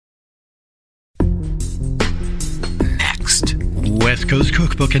West Coast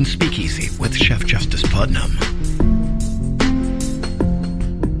Cookbook and Speakeasy with Chef Justice Putnam.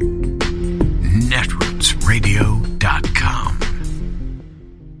 Netrootsradio.com.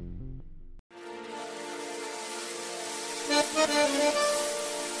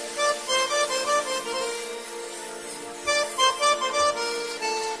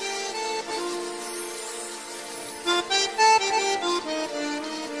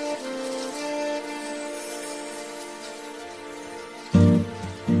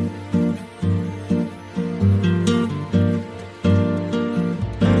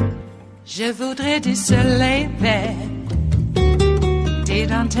 Je voudrais du soleil vert, des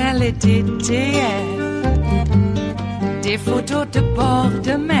dentelles et des théières, des photos de bord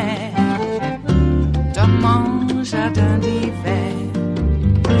de mer, dans mon jardin d'hiver.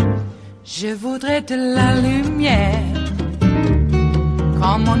 Je voudrais de la lumière,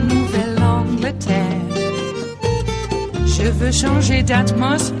 comme en Nouvelle-Angleterre. Je veux changer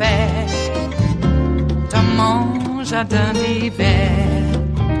d'atmosphère, dans mon jardin d'hiver.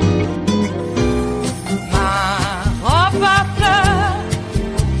 Ma fleur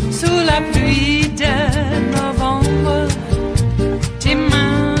sous la pluie de novembre, tes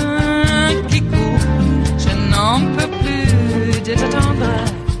mains qui courent, je n'en peux plus de t'attendre.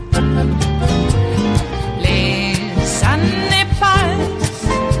 Les années passent,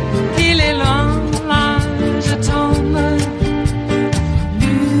 qu'il est loin, là je tombe.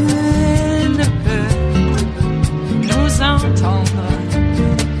 Nul ne peut nous entendre.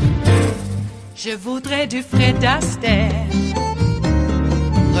 Je voudrais du Fred Astaire,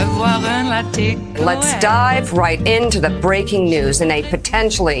 revoir un latte. Let's dive right into the breaking news. In a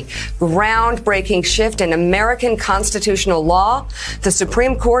potentially groundbreaking shift in American constitutional law, the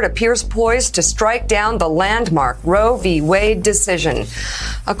Supreme Court appears poised to strike down the landmark Roe v. Wade decision.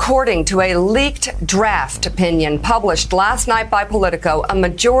 According to a leaked draft opinion published last night by Politico, a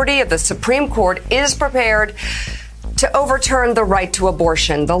majority of the Supreme Court is prepared to overturn the right to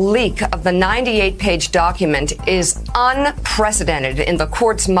abortion. The leak of the 98-page document is unprecedented in the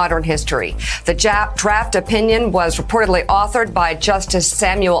court's modern history. The draft opinion was reportedly authored by Justice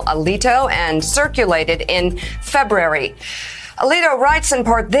Samuel Alito and circulated in February. Alito writes in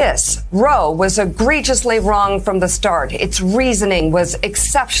part this: Roe was egregiously wrong from the start. Its reasoning was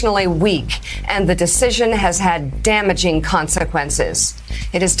exceptionally weak, and the decision has had damaging consequences.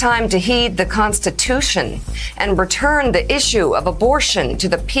 It is time to heed the Constitution and return the issue of abortion to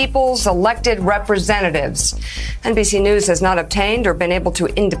the people's elected representatives. NBC News has not obtained or been able to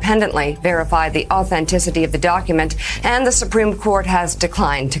independently verify the authenticity of the document, and the Supreme Court has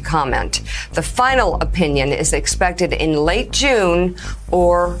declined to comment. The final opinion is expected in late June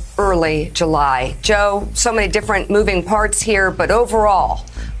or early July. Joe, so many different moving parts here, but overall,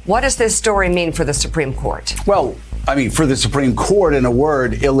 what does this story mean for the Supreme Court? Well, I mean, for the Supreme Court, in a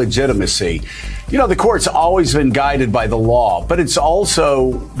word, illegitimacy. You know, the court's always been guided by the law, but it's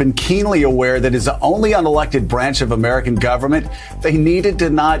also been keenly aware that as the only unelected branch of American government, they needed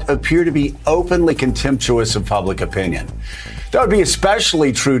to not appear to be openly contemptuous of public opinion. That would be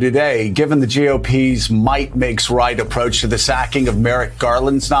especially true today, given the GOP's might makes right approach to the sacking of Merrick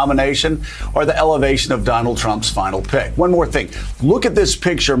Garland's nomination or the elevation of Donald Trump's final pick. One more thing. Look at this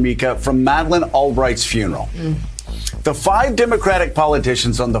picture, Mika, from Madeleine Albright's funeral. The 5 Democratic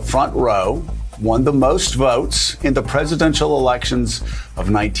politicians on the front row won the most votes in the presidential elections of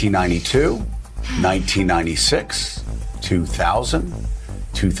 1992, 1996, 2000,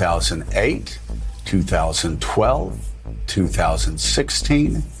 2008, 2012,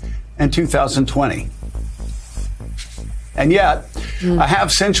 2016, and 2020. And yet, a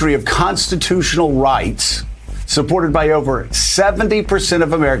half century of constitutional rights supported by over 70%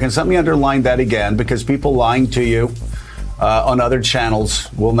 of Americans. Let me underline that again, because people lying to you on other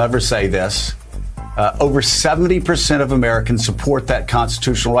channels will never say this. Over 70% of Americans support that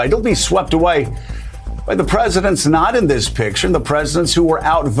constitutional right. It'll be swept away by the presidents not in this picture, the presidents who were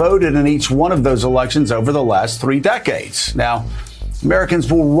outvoted in each one of those elections over the last 3 decades. Now, Americans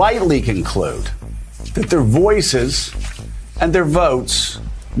will rightly conclude that their voices and their votes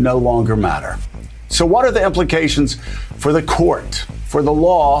no longer matter. So what are the implications for the court, for the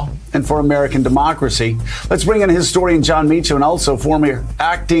law, and for American democracy? Let's bring in historian John Meacham and also former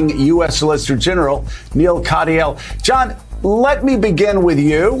acting U.S. Solicitor General Neil Katyal. John, let me begin with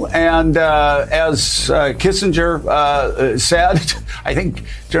you. And as Kissinger said, I think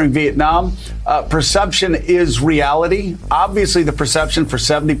during Vietnam, perception is reality. Obviously, the perception for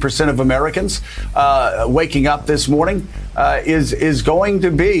 70% of Americans waking up this morning is going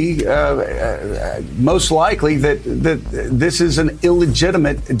to be most likely that this is an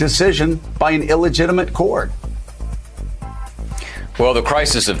illegitimate decision by an illegitimate court. Well, the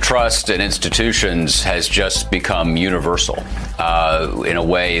crisis of trust in institutions has just become universal in a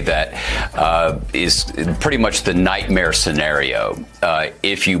way that is pretty much the nightmare scenario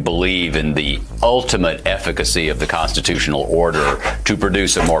if you believe in the ultimate efficacy of the constitutional order to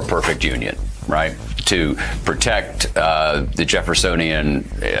produce a more perfect union, right? To protect the Jeffersonian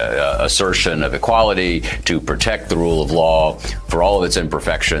assertion of equality, to protect the rule of law. For all of its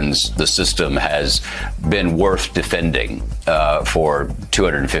imperfections, the system has been worth defending for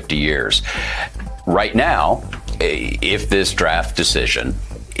 250 years. Right now, if this draft decision,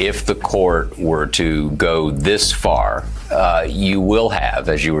 if the court were to go this far, you will have,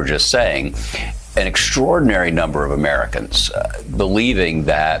 as you were just saying, an extraordinary number of Americans believing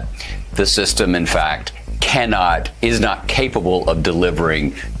that the system, in fact, is not capable of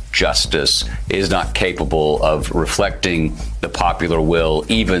delivering justice, is not capable of reflecting the popular will,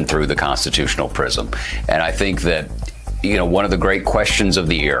 even through the constitutional prism. And I think that, one of the great questions of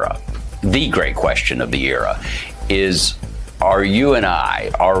the era, the great question of the era, is, are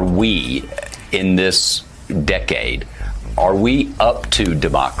we in this decade, are we up to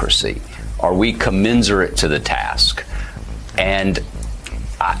democracy? Are we commensurate to the task? And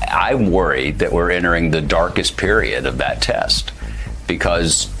I'm worried that we're entering the darkest period of that test,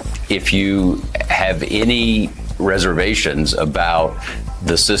 because if you have any reservations about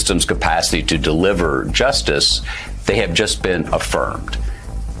the system's capacity to deliver justice, they have just been affirmed.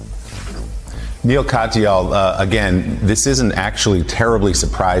 Neil Katyal, again, this isn't actually terribly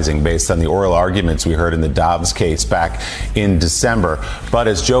surprising based on the oral arguments we heard in the Dobbs case back in December. But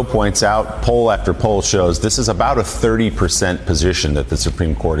as Joe points out, poll after poll shows this is about a 30% position that the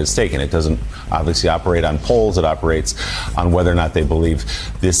Supreme Court has taken. It doesn't obviously operate on polls. It operates on whether or not they believe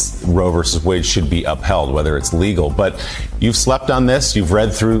this Roe versus Wade should be upheld, whether it's legal. But you've slept on this. You've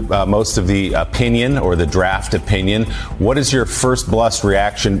read through most of the opinion or the draft opinion. What is your first blush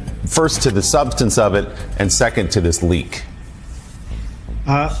reaction, first to the substance of it, and second to this leak?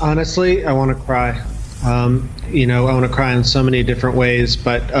 Honestly, I want to cry. I want to cry in so many different ways,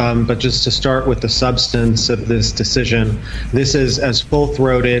 but just to start with the substance of this decision, this is as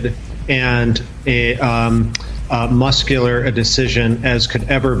full-throated and muscular a decision as could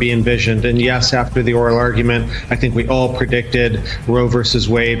ever be envisioned. And yes, after the oral argument, I think we all predicted Roe versus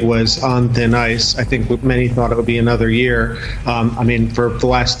Wade was on thin ice. I think many thought it would be another year. For the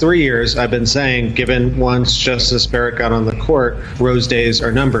last 3 years, I've been saying, given once Justice Barrett got on the court, Roe's days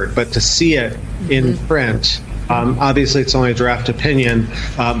are numbered. But to see it in print, obviously it's only a draft opinion,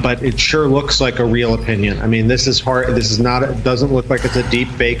 but it sure looks like a real opinion. This is hard. This is not. It doesn't look like it's a deep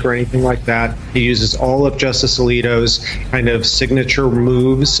fake or anything like that. It uses all of Justice Alito's kind of signature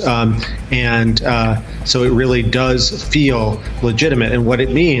moves, and so it really does feel legitimate. And what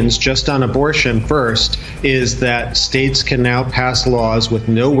it means, just on abortion first, is that states can now pass laws with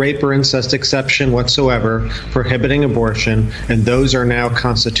no rape or incest exception whatsoever prohibiting abortion, and those are now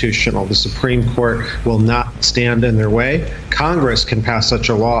constitutional. The Supreme Court will not stand in their way. Congress can pass such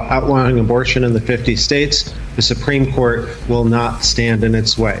a law outlawing abortion in the 50 states. The Supreme Court will not stand in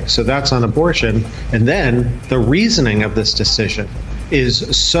its way. So that's on abortion. And then the reasoning of this decision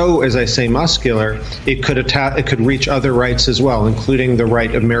is so, as I say, muscular, it could reach other rights as well, including the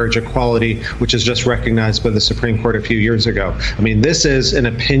right of marriage equality, which is just recognized by the Supreme Court a few years ago. This is an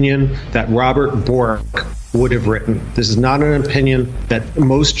opinion that Robert Bork would have written. This is not an opinion that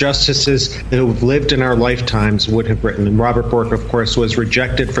most justices who have lived in our lifetimes would have written. And Robert Bork, of course, was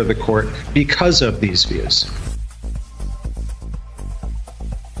rejected for the court because of these views.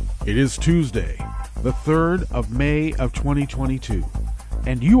 It is Tuesday, the 3rd of May of 2022,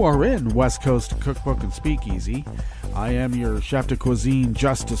 and you are in West Coast Cookbook and Speakeasy. I am your chef de cuisine,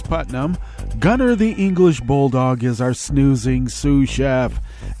 Justice Putnam. Gunner the English Bulldog is our snoozing sous chef.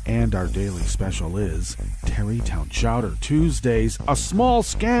 And our daily special is Tarrytown Chowder Tuesdays, a small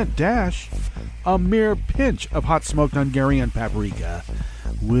scant dash, a mere pinch of hot smoked Hungarian paprika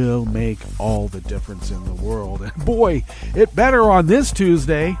will make all the difference in the world. And boy, it better on this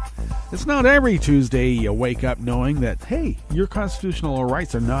Tuesday. It's not every Tuesday you wake up knowing that, hey, your constitutional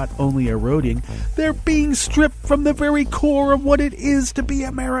rights are not only eroding, they're being stripped from the very core of what it is to be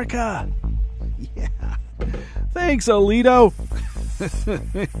America. Yeah. Thanks, Alito.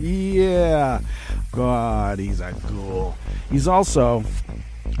 Yeah. God, he's a ghoul. He's also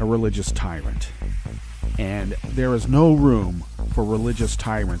a religious tyrant. And there is no room for religious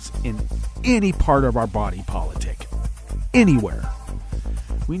tyrants in any part of our body politic. Anywhere.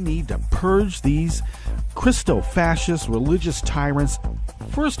 We need to purge these Christo-fascist religious tyrants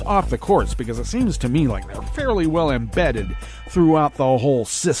first off the courts, because it seems to me like they're fairly well embedded throughout the whole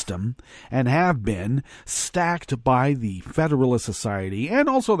system and have been stacked by the Federalist Society and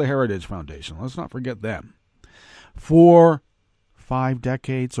also the Heritage Foundation. Let's not forget them. For 5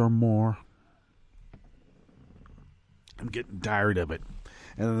 decades or more. I'm getting tired of it.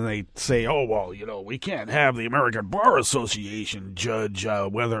 And then they say, oh, well, we can't have the American Bar Association judge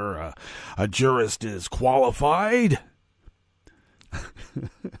whether a jurist is qualified.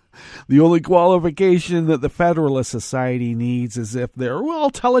 The only qualification that the Federalist Society needs is if they're,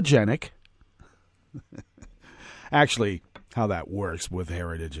 telegenic. Actually, how that works with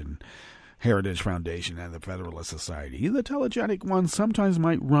Heritage Foundation and the Federalist Society, the telegenic ones sometimes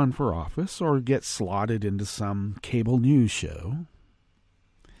might run for office or get slotted into some cable news show.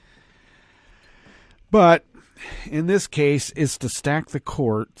 But in this case, it's to stack the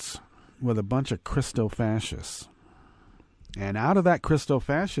courts with a bunch of Christo-fascists. And out of that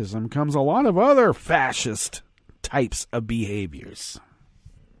Christo-fascism comes a lot of other fascist types of behaviors.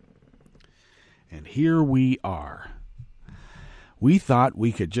 And here we are. We thought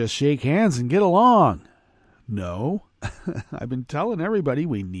we could just shake hands and get along. No, I've been telling everybody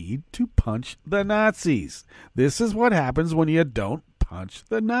we need to punch the Nazis. This is what happens when you don't punch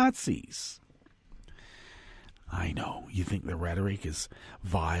the Nazis. I know, you think the rhetoric is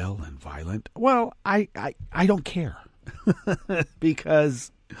vile and violent. Well, I don't care.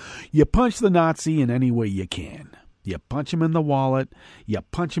 Because you punch the Nazi in any way you can. You punch him in the wallet, you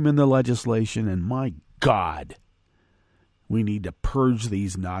punch him in the legislation, and my God, we need to purge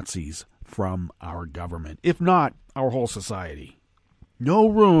these Nazis from our government. If not, our whole society. No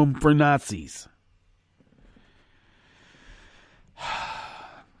room for Nazis.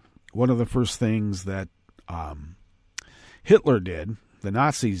 One of the first things that Hitler did, the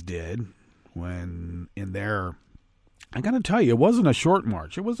Nazis did, when in their... I got to tell you, it wasn't a short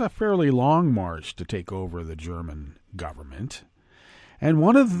march. It was a fairly long march to take over the German government. And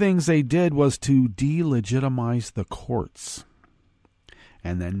one of the things they did was to delegitimize the courts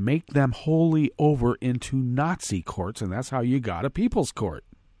and then make them wholly over into Nazi courts, and that's how you got a people's court.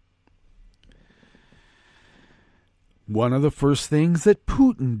 One of the first things that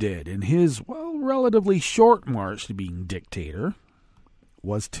Putin did in his, relatively short march to being dictator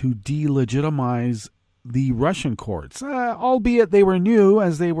was to delegitimize the Russian courts, albeit they were new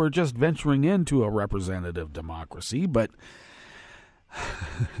as they were just venturing into a representative democracy, but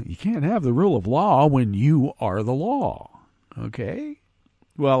you can't have the rule of law when you are the law, okay?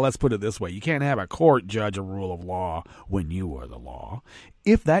 Well, let's put it this way. You can't have a court judge a rule of law when you are the law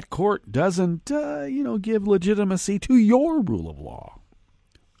if that court doesn't, give legitimacy to your rule of law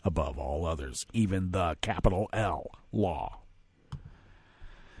above all others, even the capital L law.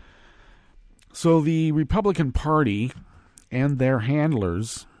 So the Republican Party and their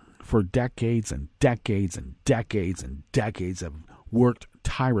handlers for decades and decades and decades and decades have worked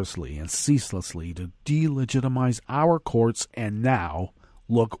tirelessly and ceaselessly to delegitimize our courts, and now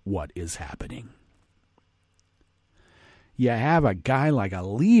look what is happening. You have a guy like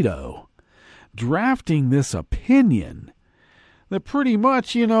Alito drafting this opinion that pretty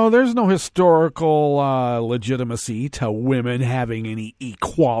much, there's no historical legitimacy to women having any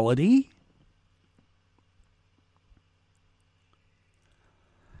equality.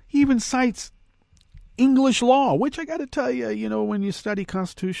 He even cites English law, which I got to tell you, when you study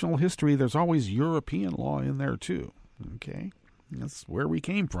constitutional history, there's always European law in there too. Okay? That's where we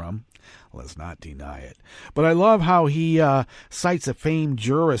came from. Let's not deny it. But I love how he cites a famed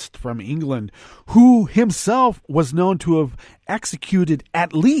jurist from England who himself was known to have executed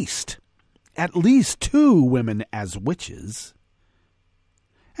at least 2 women as witches.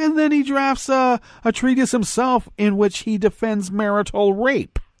 And then he drafts a treatise himself in which he defends marital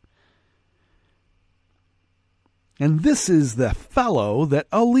rape. And this is the fellow that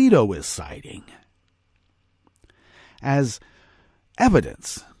Alito is citing as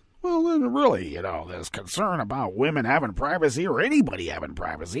evidence. Well, then really, there's concern about women having privacy or anybody having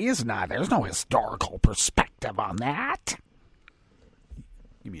privacy. There's no historical perspective on that.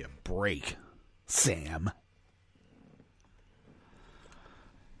 Give me a break, Sam.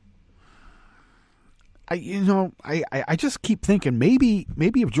 I just keep thinking maybe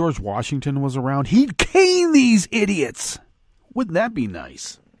if George Washington was around, he'd cane these idiots. Wouldn't that be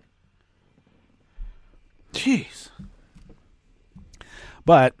nice? Jeez.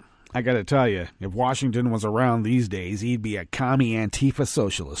 But I got to tell you, if Washington was around these days, he'd be a commie Antifa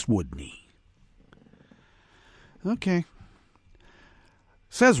socialist, wouldn't he? Okay.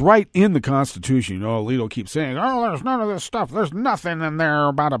 Says right in the Constitution. Alito keeps saying, there's none of this stuff. There's nothing in there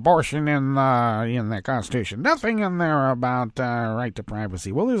about abortion in the Constitution. Nothing in there about right to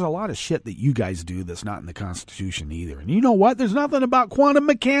privacy. Well, there's a lot of shit that you guys do that's not in the Constitution either. And you know what? There's nothing about quantum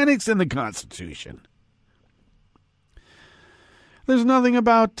mechanics in the Constitution. There's nothing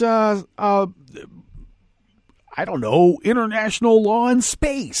about, international law in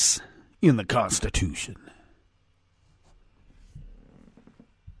space in the Constitution.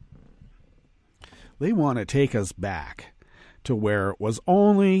 They want to take us back to where it was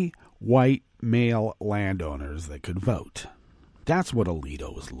only white male landowners that could vote. That's what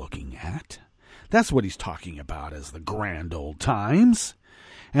Alito is looking at. That's what he's talking about as the grand old times.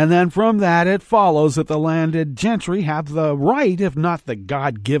 And then from that, it follows that the landed gentry have the right, if not the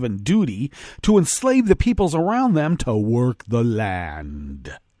God-given duty, to enslave the peoples around them to work the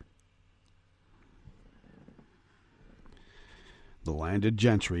land. The landed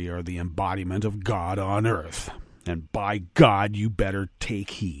gentry are the embodiment of God on earth. And by God, you better take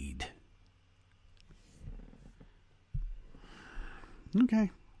heed.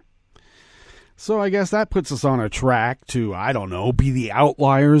 Okay. So I guess that puts us on a track to, be the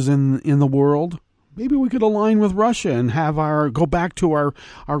outliers in the world. Maybe we could align with Russia and have go back to our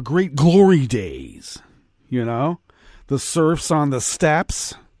great glory days. The serfs on the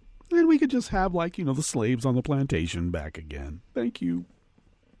steppes. And we could just have, the slaves on the plantation back again. Thank you.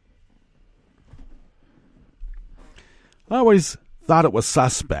 I always thought it was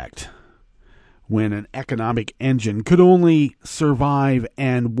suspect when an economic engine could only survive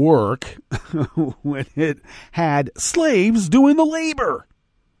and work when it had slaves doing the labor.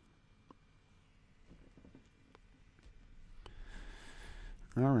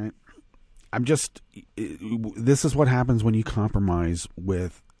 All right. This is what happens when you compromise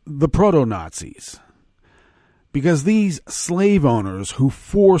with the proto-Nazis. Because these slave owners who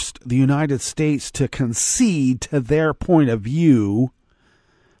forced the United States to concede to their point of view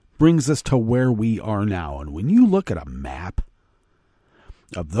brings us to where we are now. And when you look at a map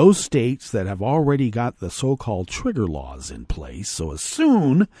of those states that have already got the so-called trigger laws in place, so as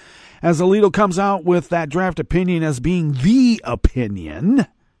soon as Alito comes out with that draft opinion as being the opinion,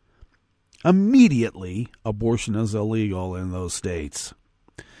 immediately abortion is illegal in those states.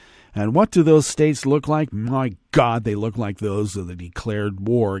 And what do those states look like? My God, they look like those that declared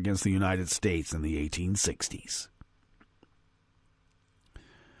war against the United States in the 1860s.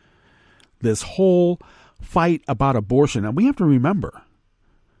 This whole fight about abortion, and we have to remember,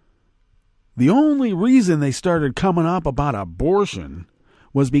 the only reason they started coming up about abortion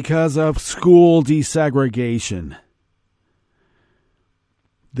was because of school desegregation.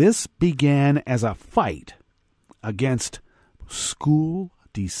 This began as a fight against school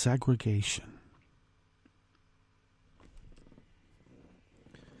desegregation.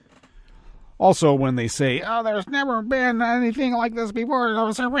 Also, when they say, there's never been anything like this before,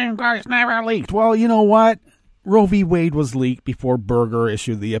 the Supreme Court's never leaked. Well, you know what? Roe v. Wade was leaked before Berger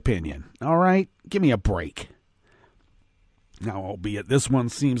issued the opinion. All right? Give me a break. Now, albeit this one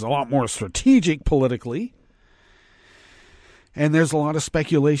seems a lot more strategic politically, and there's a lot of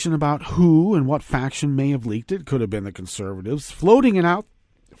speculation about who and what faction may have leaked it. Could have been the conservatives, floating it out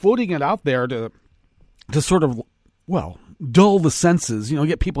there to sort of, dull the senses,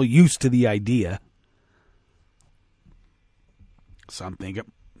 get people used to the idea. Some think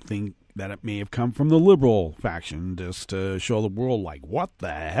that it may have come from the liberal faction just to show the world, what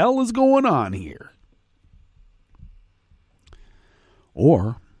the hell is going on here?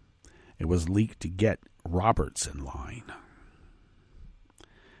 Or it was leaked to get Roberts in line.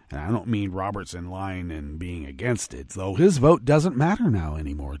 And I don't mean Roberts in line and being against it, though his vote doesn't matter now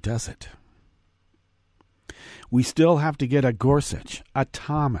anymore, does it? We still have to get a Gorsuch, a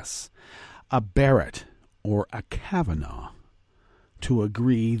Thomas, a Barrett, or a Kavanaugh to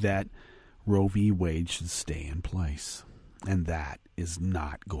agree that Roe v. Wade should stay in place. And that is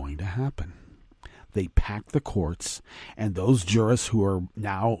not going to happen. They pack the courts, and those jurists who are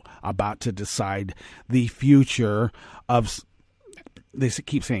now about to decide the future of... They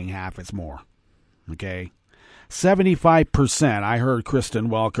keep saying half, it's more. Okay? 75%. I heard Kristen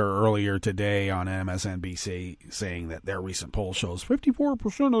Welker earlier today on MSNBC saying that their recent poll shows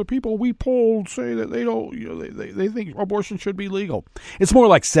 54% of the people we polled say that they don't, they think abortion should be legal. It's more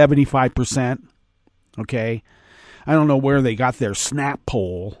like 75%. Okay? I don't know where they got their snap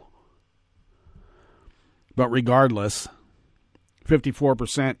poll. But regardless,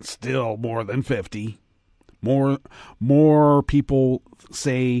 54% still more than 50. More people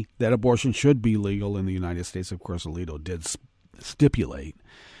say that abortion should be legal in the United States. Of course, Alito did stipulate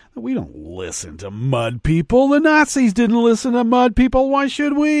We don't listen to mud people. The Nazis didn't listen to mud people. Why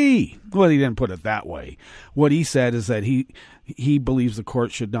should we? Well, he didn't put it that way. What he said is that he believes the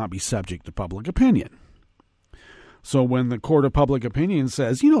court should not be subject to public opinion. So when the court of public opinion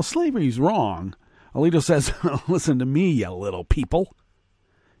says, slavery's wrong, Alito says, listen to me, you little people.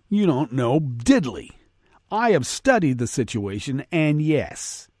 You don't know diddly. I have studied the situation, and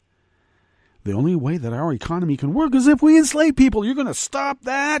yes, the only way that our economy can work is if we enslave people. You're going to stop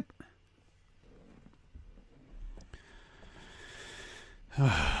that?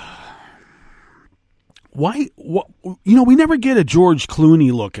 Why? We never get a George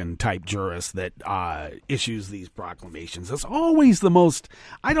Clooney looking type jurist that issues these proclamations. It's always the most,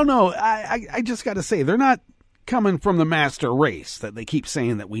 I don't know, I just got to say, they're not coming from the master race that they keep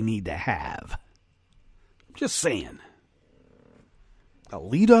saying that we need to have. Just saying.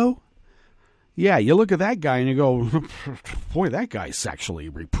 Alito? Yeah, you look at that guy and you go, boy, that guy's sexually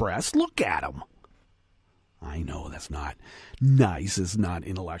repressed. Look at him. I know that's not nice, it's not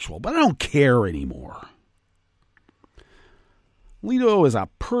intellectual, but I don't care anymore. Alito is a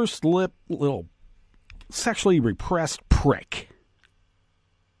pursed lip, little sexually repressed prick.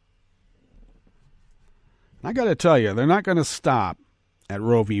 I got to tell you, they're not going to stop at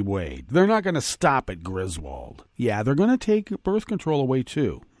Roe v. Wade. They're not going to stop at Griswold. Yeah, they're going to take birth control away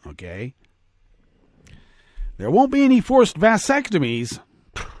too, okay? There won't be any forced vasectomies.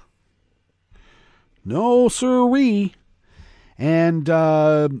 No sirree. And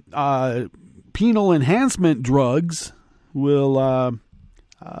penal enhancement drugs will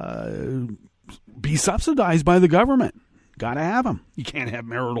be subsidized by the government. Got to have them. You can't have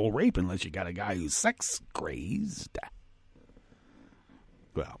marital rape unless you got a guy who's sex crazed.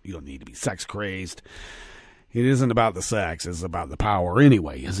 Well, you don't need to be sex crazed. It isn't about the sex. It's about the power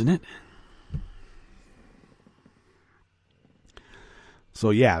anyway, isn't it? So,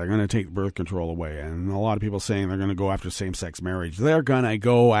 yeah, they're going to take birth control away. And a lot of people saying they're going to go after same-sex marriage. They're going to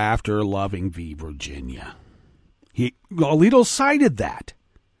go after Loving v. Virginia. Alito cited that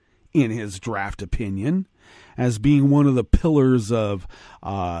in his draft opinion as being one of the pillars of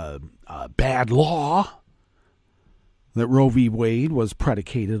bad law that Roe v. Wade was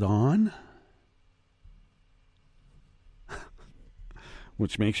predicated on.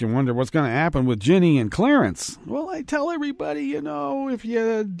 Which makes you wonder what's going to happen with Ginny and Clarence. Well, I tell everybody, if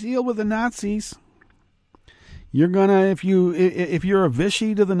you deal with the Nazis, you're gonna if you're a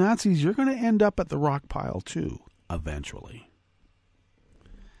Vichy to the Nazis, you're gonna end up at the rock pile too, eventually.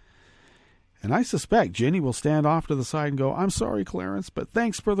 And I suspect Ginny will stand off to the side and go, "I'm sorry, Clarence, but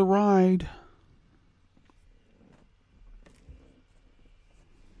thanks for the ride."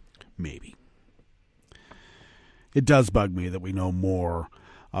 Maybe. It does bug me that we know more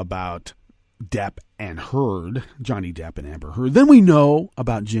about Depp and Heard, Johnny Depp and Amber Heard, than we know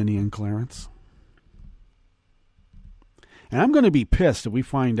about Ginny and Clarence. And I'm going to be pissed if we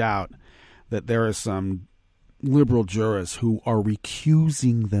find out that there are some liberal jurists who are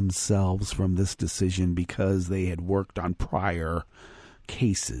recusing themselves from this decision because they had worked on prior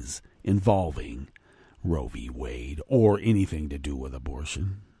cases involving Roe v. Wade or anything to do with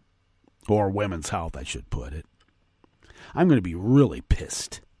abortion. Or women's health, I should put it. I'm going to be really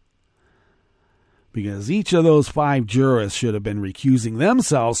pissed. Because each of those 5 jurists should have been recusing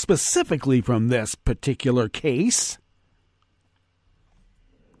themselves specifically from this particular case.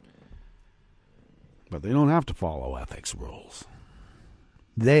 But they don't have to follow ethics rules.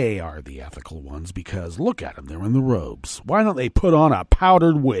 They are the ethical ones because look at them, they're in the robes. Why don't they put on a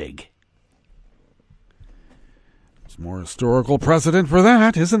powdered wig? There's more historical precedent for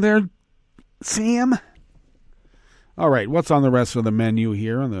that, isn't there, Sam? All right, what's on the rest of the menu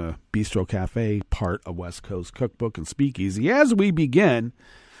here on the Bistro Cafe part of West Coast Cookbook and Speakeasy as we begin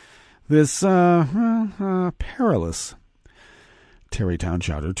this perilous Tarrytown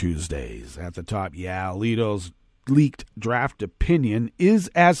Chowder Tuesdays. At the top, Alito's leaked draft opinion is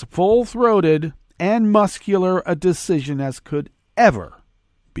as full-throated and muscular a decision as could ever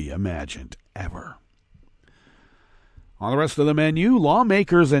be imagined, ever. On the rest of the menu,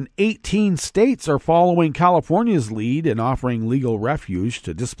 lawmakers in 18 states are following California's lead in offering legal refuge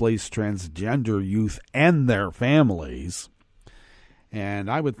to displaced transgender youth and their families.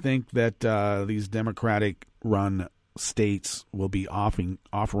 And I would think that these Democratic-run states will be offering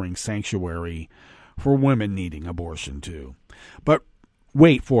sanctuary for women needing abortion, too. But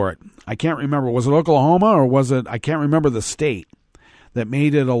wait for it. I can't remember. Was it Oklahoma or was it, I can't remember the state that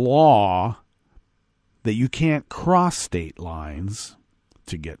made it a law that you can't cross state lines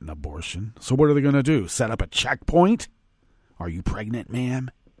to get an abortion. So what are they going to do? Set up a checkpoint? Are you pregnant,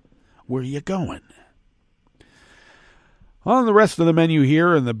 ma'am? Where are you going? On the rest of the menu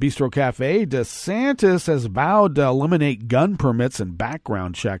here in the Bistro Cafe, DeSantis has vowed to eliminate gun permits and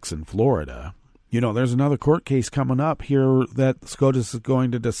background checks in Florida. You know, there's another court case coming up here that SCOTUS is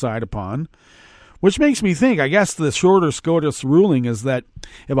going to decide upon, which makes me think, I guess the shorter SCOTUS ruling is that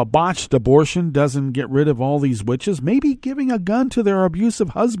if a botched abortion doesn't get rid of all these witches, maybe giving a gun to their abusive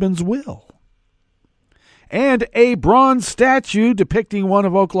husbands will. And a bronze statue depicting one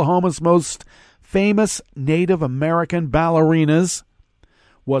of Oklahoma's most famous Native American ballerinas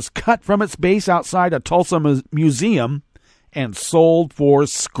was cut from its base outside a Tulsa museum and sold for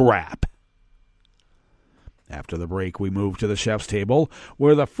scrap. After the break, we move to the chef's table,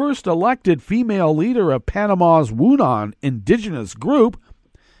 where the first elected female leader of Panama's Wounaan Indigenous group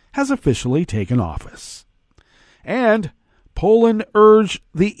has officially taken office. And Poland urged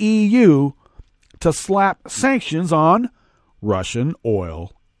the EU to slap sanctions on Russian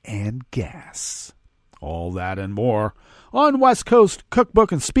oil and gas. All that and more on West Coast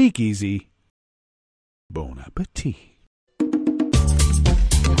Cookbook and Speakeasy. Bon appetit.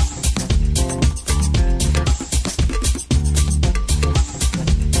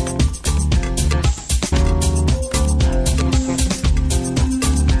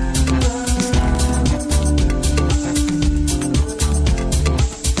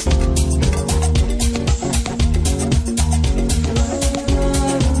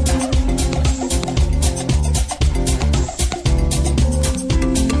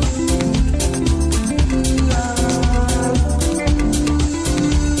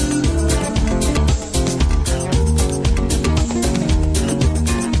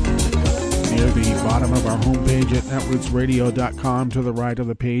 netrootsradio.com. To the right of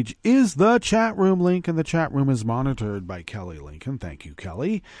the page is the chat room link, and the chat room is monitored by Kelly Lincoln. Thank you,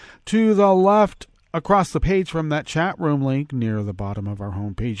 Kelly. To the left, across the page from that chat room link, near the bottom of our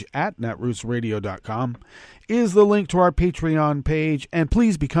homepage at netrootsradio.com, is the link to our Patreon page. And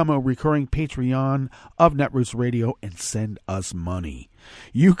please become a recurring Patreon of Netroots Radio and send us money.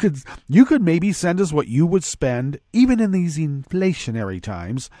 You could maybe send us what you would spend, even in these inflationary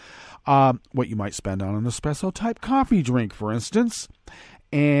times, what you might spend on an espresso-type coffee drink, for instance.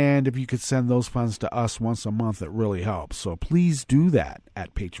 And if you could send those funds to us once a month, it really helps. So please do that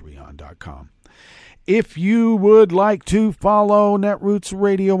at patreon.com. If you would like to follow Netroots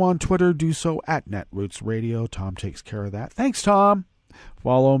Radio on Twitter, do so at Netroots Radio. Tom takes care of that. Thanks, Tom.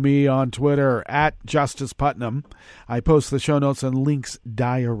 Follow me on Twitter at Justice Putnam. I post the show notes and links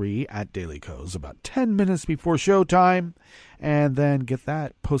diary at Daily Co's about 10 minutes before showtime, and then get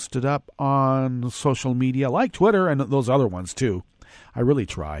that posted up on social media like Twitter and those other ones too. I really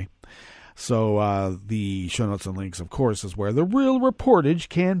try. So the show notes and links, of course, is where the real reportage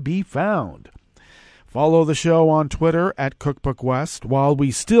can be found. Follow the show on Twitter at Cookbook West while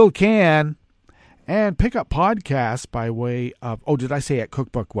we still can. And pick up podcasts by way of... Oh, did I say at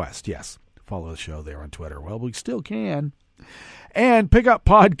Cookbook West? Yes. Follow the show there on Twitter. Well, we still can. And pick up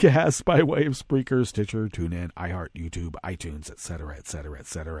podcasts by way of Spreaker, Stitcher, TuneIn, iHeart, YouTube, iTunes, etc., etc.,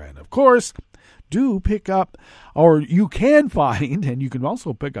 etc. And, of course, do pick up, or you can find, and you can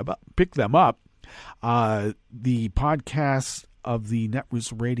also pick them up, the podcasts of the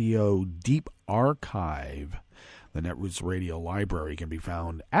Netroots Radio Deep Archive. The Netroots Radio Library can be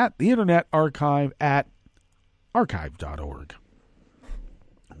found at the Internet Archive at archive.org.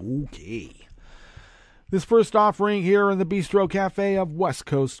 Okay. This first offering here in the Bistro Cafe of West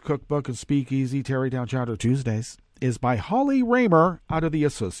Coast Cookbook and Speakeasy, Tarrytown Chowder Tuesdays, is by Holly Raymer out of the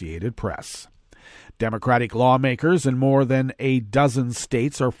Associated Press. Democratic lawmakers in more than a dozen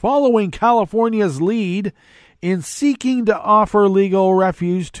states are following California's lead in seeking to offer legal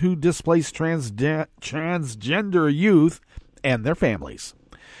refuge to displaced transgender youth and their families.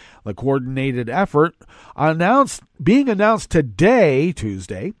 The coordinated effort being announced today,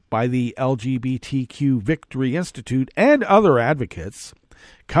 Tuesday, by the LGBTQ Victory Institute and other advocates,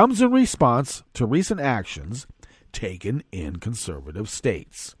 comes in response to recent actions taken in conservative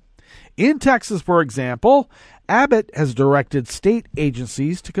states. In Texas, for example, Abbott has directed state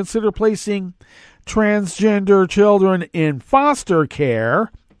agencies to consider placing transgender children in foster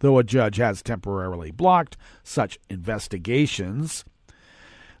care, though a judge has temporarily blocked such investigations.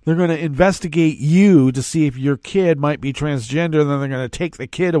 They're going to investigate you to see if your kid might be transgender, and then they're going to take the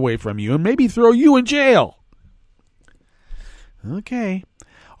kid away from you and maybe throw you in jail. Okay.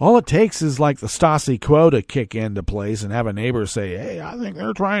 All it takes is like the Stasi quota kick into place and have a neighbor say, hey, I think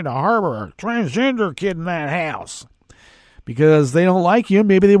they're trying to harbor a transgender kid in that house. Because they don't like you,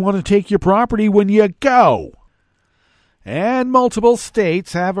 maybe they want to take your property when you go. And multiple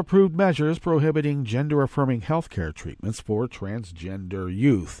states have approved measures prohibiting gender-affirming health care treatments for transgender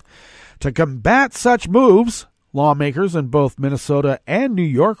youth. To combat such moves, Lawmakers in both Minnesota and New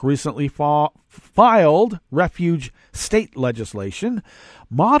York recently filed refuge state legislation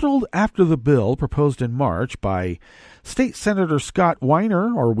modeled after the bill proposed in March by State Senator Scott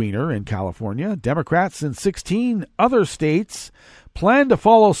Wiener in California. Democrats in 16 other states plan to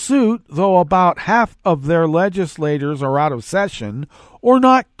follow suit, though about half of their legislators are out of session or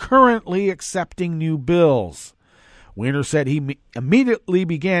not currently accepting new bills. Wiener said he immediately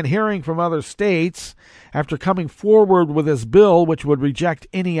began hearing from other states after coming forward with his bill, which would reject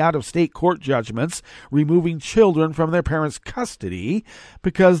any out-of-state court judgments removing children from their parents' custody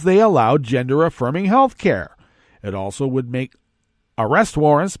because they allowed gender-affirming health care. It also would make arrest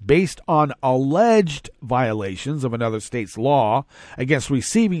warrants based on alleged violations of another state's law against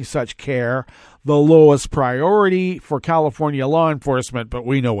receiving such care the lowest priority for California law enforcement, but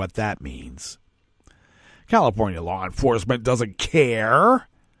we know what that means. California law enforcement doesn't care.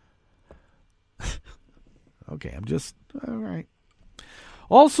 Okay, all right.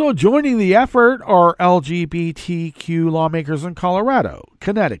 Also joining the effort are LGBTQ lawmakers in Colorado,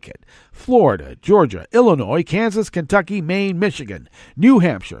 Connecticut, Florida, Georgia, Illinois, Kansas, Kentucky, Maine, Michigan, New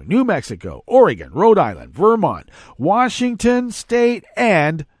Hampshire, New Mexico, Oregon, Rhode Island, Vermont, Washington State,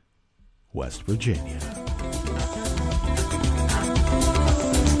 and West Virginia.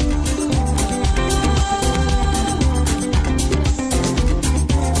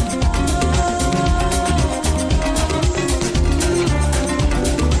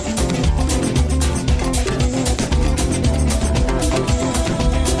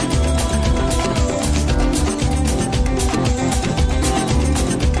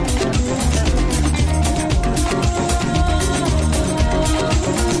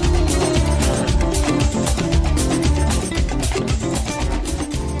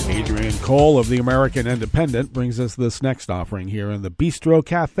 Cole of the American Independent brings us this next offering here in the Bistro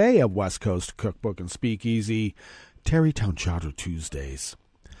Cafe of West Coast Cookbook and Speakeasy, Tarrytown Chowder Tuesdays.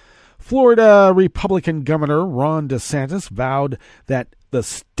 Florida Republican Governor Ron DeSantis vowed that the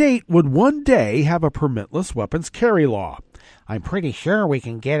state would one day have a permitless weapons carry law. "I'm pretty sure we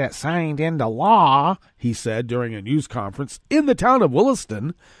can get it signed into law," he said during a news conference in the town of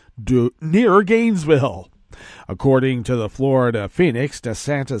Williston, near Gainesville. According to the Florida Phoenix,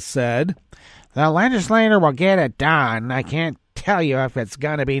 DeSantis said, "The legislature will get it done. I can't tell you if it's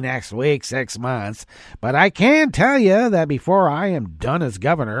going to be next week, 6 months, but I can tell you that before I am done as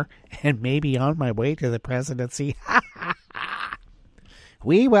governor and maybe on my way to the presidency,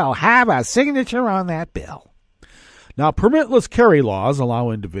 we will have a signature on that bill." Now, permitless carry laws allow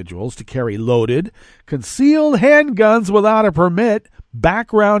individuals to carry loaded, concealed handguns without a permit,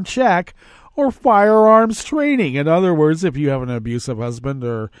 background check, or firearms training. In other words, if you have an abusive husband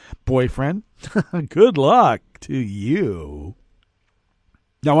or boyfriend, good luck to you.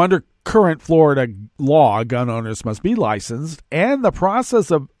 Now, under current Florida law, gun owners must be licensed, and the process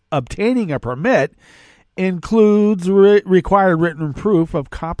of obtaining a permit includes required written proof of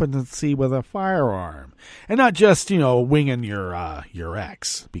competency with a firearm. And not just, winging your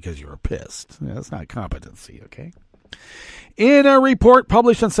ex because you're pissed. That's not competency, okay? In a report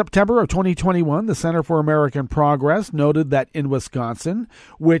published in September of 2021, the Center for American Progress noted that in Wisconsin,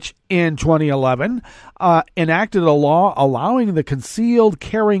 which in 2011 enacted a law allowing the concealed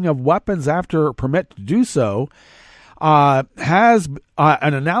carrying of weapons after a permit to do so, has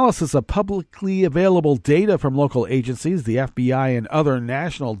an analysis of publicly available data from local agencies, the FBI, and other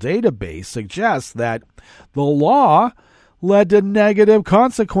national database suggests that the law led to negative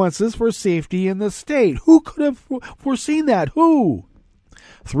consequences for safety in the state. Who could have foreseen that? Who?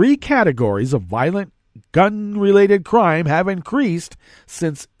 3 categories of violent gun-related crime have increased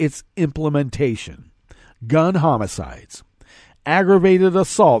since its implementation: gun homicides, aggravated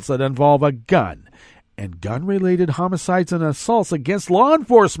assaults that involve a gun, and gun-related homicides and assaults against law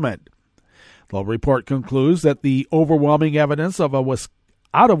enforcement. The report concludes that the overwhelming evidence out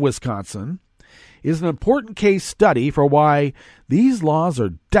of Wisconsin is an important case study for why these laws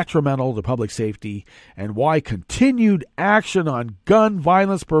are detrimental to public safety and why continued action on gun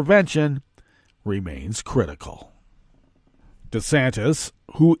violence prevention remains critical. DeSantis,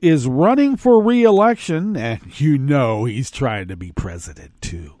 who is running for re-election, and he's trying to be president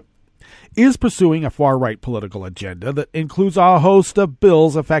too, is pursuing a far-right political agenda that includes a host of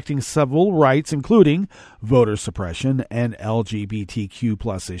bills affecting civil rights, including voter suppression and LGBTQ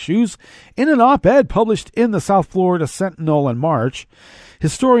plus issues. In an op-ed published in the South Florida Sentinel in March,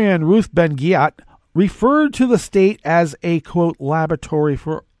 historian Ruth Ben-Ghiat referred to the state as a, quote, laboratory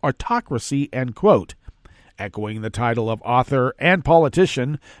for autocracy, end quote, echoing the title of author and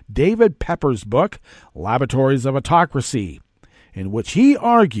politician David Pepper's book, Laboratories of Autocracy, in which he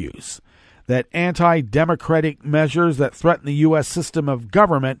argues that anti-democratic measures that threaten the U.S. system of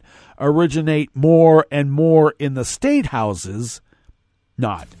government originate more and more in the state houses,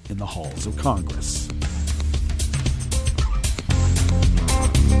 not in the halls of Congress.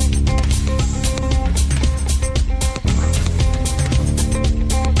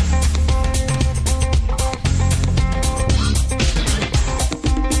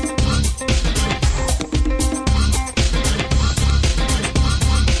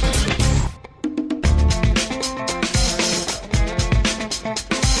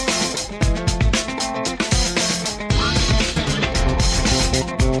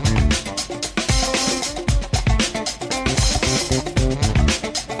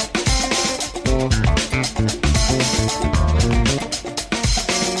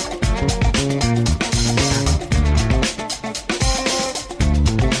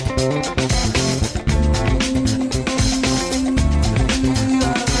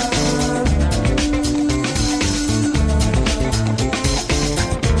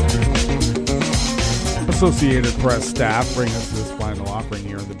 Associated Press staff bring us this final offering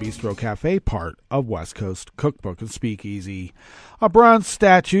here in the Bistro Cafe part of West Coast Cookbook and Speakeasy. A bronze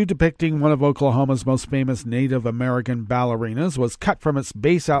statue depicting one of Oklahoma's most famous Native American ballerinas was cut from its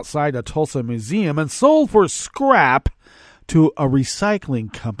base outside a Tulsa museum and sold for scrap to a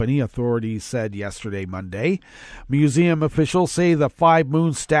recycling company, authorities said yesterday, Monday. Museum officials say the 5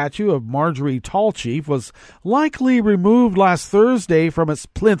 Moon statue of Marjorie Tallchief was likely removed last Thursday from its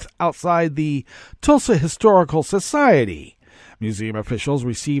plinth outside the Tulsa Historical Society. Museum officials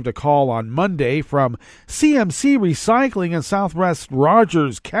received a call on Monday from CMC Recycling in southwest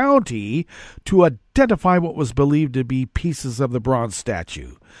Rogers County to identify what was believed to be pieces of the bronze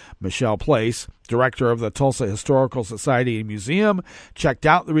statue. Michelle Place, director of the Tulsa Historical Society and Museum, checked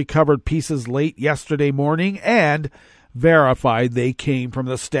out the recovered pieces late yesterday morning and verified they came from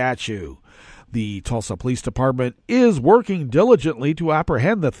the statue. The Tulsa Police Department is working diligently to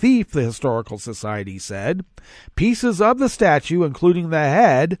apprehend the thief, the Historical Society said. Pieces of the statue, including the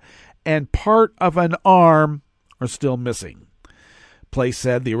head and part of an arm, are still missing. Place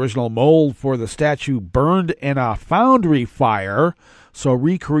said the original mold for the statue burned in a foundry fire, so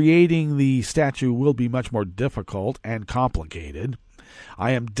recreating the statue will be much more difficult and complicated.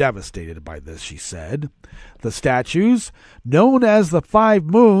 I am devastated by this, she said. The statues, known as the 5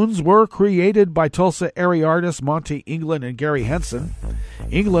 Moons, were created by Tulsa area artists Monte England and Gary Henson.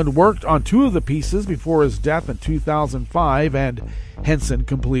 England worked on 2 of the pieces before his death in 2005, and Henson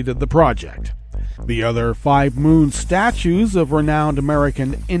completed the project. The other 5 Moon statues of renowned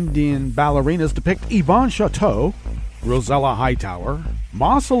American Indian ballerinas depict Yvonne Chateau, Rosella Hightower,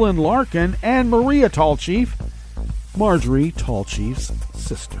 Mosselin Larkin, and Maria Tallchief, Marjorie Tallchief's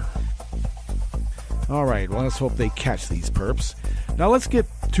sister. All right, well, let's hope they catch these perps. Now let's get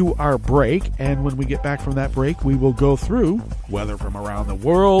to our break, and when we get back from that break, we will go through weather from around the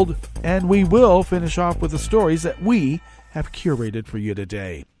world, and we will finish off with the stories that we have curated for you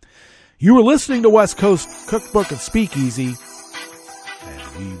today. You are listening to West Coast Cookbook and Speakeasy, and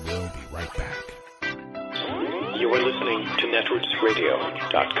we will be right back. You are listening to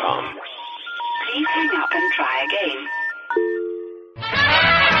netrootsradio.com. Please hang up and try again.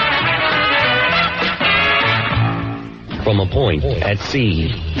 From a point at sea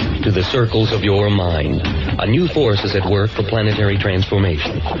to the circles of your mind, a new force is at work for planetary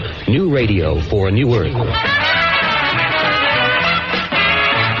transformation. New radio for a new Earth.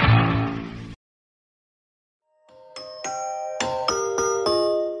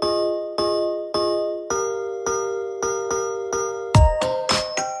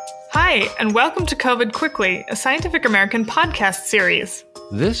 Hi, and welcome to COVID Quickly, a Scientific American podcast series.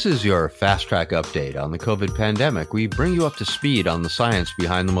 This is your fast-track update on the COVID pandemic. We bring you up to speed on the science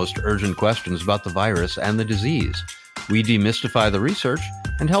behind the most urgent questions about the virus and the disease. We demystify the research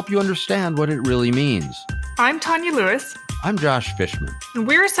and help you understand what it really means. I'm Tanya Lewis. I'm Josh Fishman. And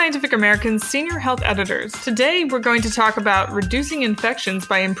we're Scientific American's senior health editors. Today, we're going to talk about reducing infections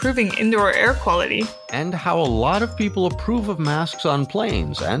by improving indoor air quality. And how a lot of people approve of masks on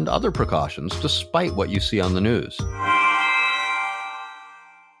planes and other precautions despite what you see on the news.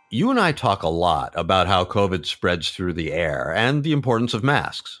 You and I talk a lot about how COVID spreads through the air and the importance of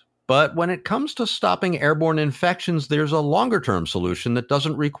masks. But when it comes to stopping airborne infections, there's a longer-term solution that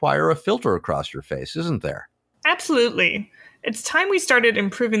doesn't require a filter across your face, isn't there? Absolutely. It's time we started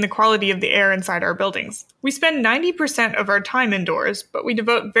improving the quality of the air inside our buildings. We spend 90% of our time indoors, but we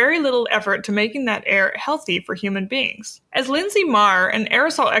devote very little effort to making that air healthy for human beings. As Lindsay Marr, an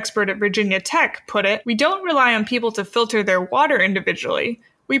aerosol expert at Virginia Tech, put it, we don't rely on people to filter their water individually.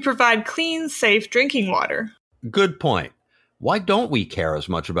 We provide clean, safe drinking water. Good point. Why don't we care as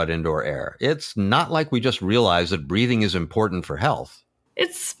much about indoor air? It's not like we just realize that breathing is important for health.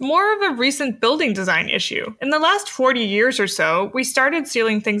 It's more of a recent building design issue. In the last 40 years or so, we started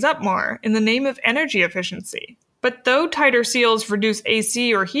sealing things up more in the name of energy efficiency. But though tighter seals reduce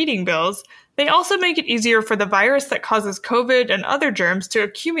AC or heating bills, they also make it easier for the virus that causes COVID and other germs to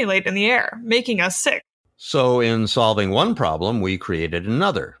accumulate in the air, making us sick. So in solving one problem, we created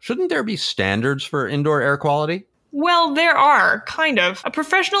another. Shouldn't there be standards for indoor air quality? Well, there are, kind of. A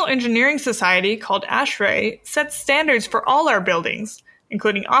professional engineering society called ASHRAE sets standards for all our buildings,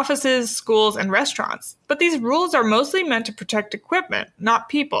 including offices, schools, and restaurants. But these rules are mostly meant to protect equipment, not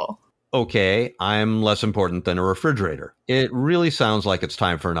people. Okay, I'm less important than a refrigerator. It really sounds like it's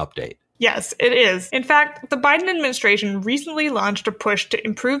time for an update. Yes, it is. In fact, the Biden administration recently launched a push to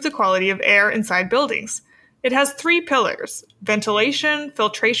improve the quality of air inside buildings. It has 3 pillars: ventilation,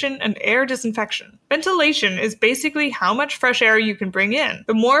 filtration, and air disinfection. Ventilation is basically how much fresh air you can bring in.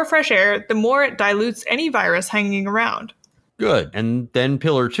 The more fresh air, the more it dilutes any virus hanging around. Good. And then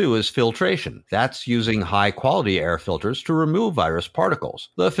pillar 2 is filtration. That's using high-quality air filters to remove virus particles.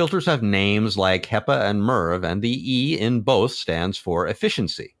 The filters have names like HEPA and MERV, and the E in both stands for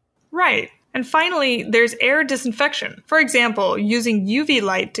efficiency. Right. And finally, there's air disinfection. For example, using UV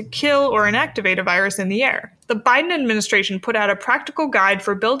light to kill or inactivate a virus in the air. The Biden administration put out a practical guide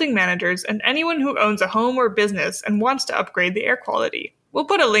for building managers and anyone who owns a home or business and wants to upgrade the air quality. We'll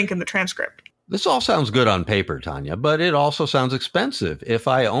put a link in the transcript. This all sounds good on paper, Tanya, but it also sounds expensive. If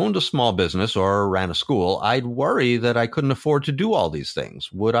I owned a small business or ran a school, I'd worry that I couldn't afford to do all these things.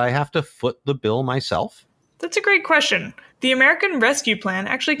 Would I have to foot the bill myself? That's a great question. The American Rescue Plan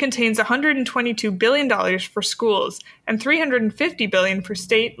actually contains $122 billion for schools and $350 billion for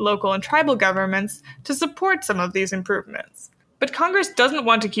state, local, and tribal governments to support some of these improvements. But Congress doesn't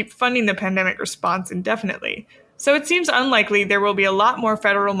want to keep funding the pandemic response indefinitely, so it seems unlikely there will be a lot more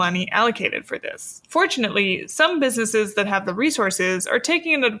federal money allocated for this. Fortunately, some businesses that have the resources are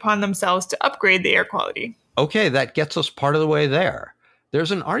taking it upon themselves to upgrade the air quality. Okay, that gets us part of the way there.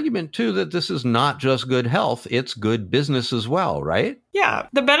 There's an argument, too, that this is not just good health, it's good business as well, right? Yeah,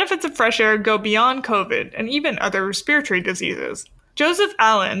 the benefits of fresh air go beyond COVID and even other respiratory diseases. Joseph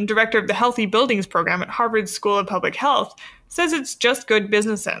Allen, director of the Healthy Buildings program at Harvard School of Public Health, says it's just good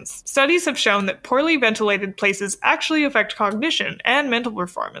business sense. Studies have shown that poorly ventilated places actually affect cognition and mental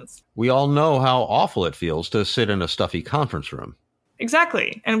performance. We all know how awful it feels to sit in a stuffy conference room.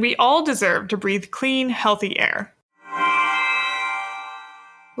 Exactly, and we all deserve to breathe clean, healthy air.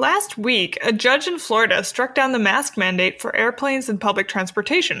 Last week, a judge in Florida struck down the mask mandate for airplanes and public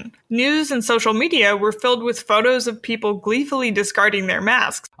transportation. News and social media were filled with photos of people gleefully discarding their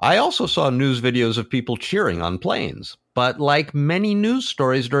masks. I also saw news videos of people cheering on planes. But like many news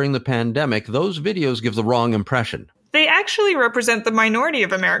stories during the pandemic, those videos give the wrong impression. They actually represent the minority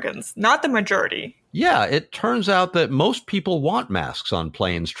of Americans, not the majority. Yeah, it turns out that most people want masks on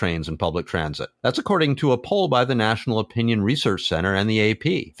planes, trains, and public transit. That's according to a poll by the National Opinion Research Center and the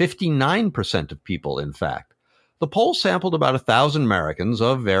AP. 59% of people, in fact. The poll sampled about 1,000 Americans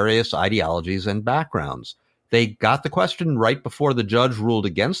of various ideologies and backgrounds. They got the question right before the judge ruled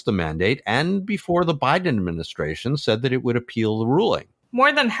against the mandate and before the Biden administration said that it would appeal the ruling.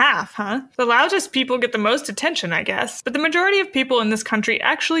 More than half, huh? The loudest people get the most attention, I guess. But the majority of people in this country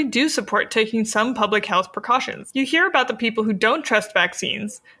actually do support taking some public health precautions. You hear about the people who don't trust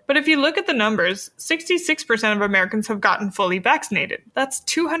vaccines, but if you look at the numbers, 66% of Americans have gotten fully vaccinated. That's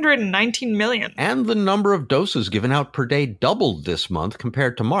 219 million. And the number of doses given out per day doubled this month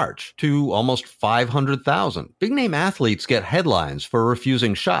compared to March, to almost 500,000. Big-name athletes get headlines for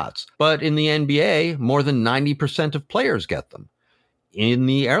refusing shots, but in the NBA, more than 90% of players get them. In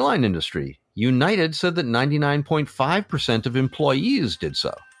the airline industry, United said that 99.5% of employees did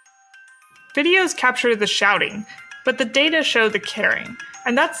so. Videos capture the shouting, but the data show the caring,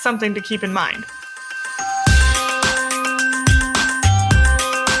 and that's something to keep in mind.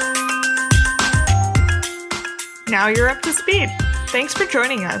 Now you're up to speed. Thanks for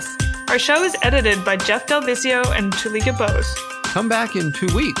joining us. Our show is edited by Jeff Del Vicio and Tulika Bose. Come back in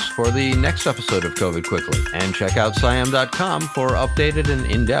 2 weeks for the next episode of COVID Quickly, and check out SciAm.com for updated and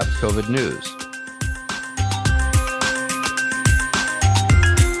in-depth COVID news.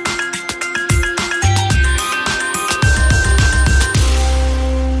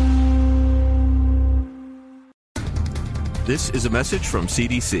 This is a message from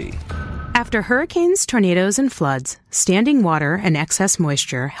CDC. After hurricanes, tornadoes, and floods, standing water and excess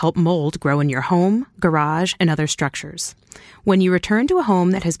moisture help mold grow in your home, garage, and other structures. When you return to a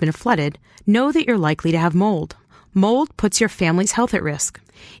home that has been flooded, know that you're likely to have mold. Mold puts your family's health at risk.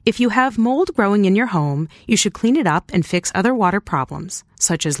 If you have mold growing in your home, you should clean it up and fix other water problems,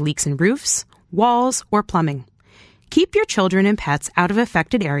 such as leaks in roofs, walls, or plumbing. Keep your children and pets out of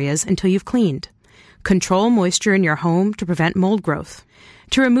affected areas until you've cleaned. Control moisture in your home to prevent mold growth.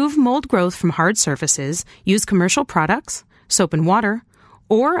 To remove mold growth from hard surfaces, use commercial products, soap and water,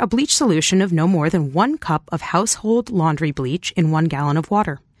 or a bleach solution of no more than 1 cup of household laundry bleach in 1 gallon of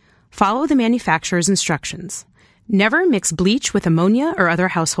water. Follow the manufacturer's instructions. Never mix bleach with ammonia or other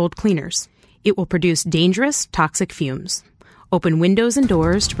household cleaners. It will produce dangerous, toxic fumes. Open windows and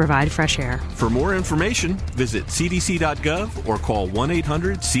doors to provide fresh air. For more information, visit cdc.gov or call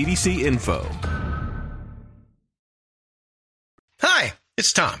 1-800-CDC-INFO. Hi,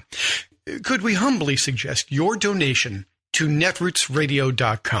 it's Tom. Could we humbly suggest your donation to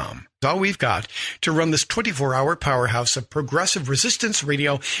netrootsradio.com? All we've got to run this 24-hour powerhouse of progressive resistance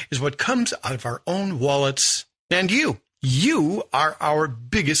radio is what comes out of our own wallets. And you are our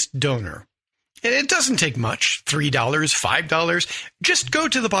biggest donor. And it doesn't take much, $3, $5. Just go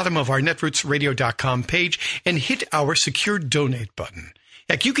to the bottom of our netrootsradio.com page and hit our secure donate button.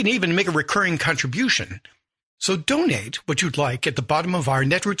 Heck, you can even make a recurring contribution. So donate what you'd like at the bottom of our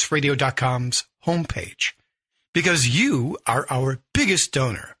netrootsradio.com's homepage. Because you are our biggest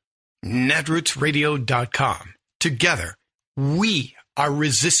donor. netrootsradio.com. Together, we are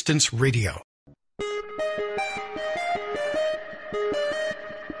Resistance Radio.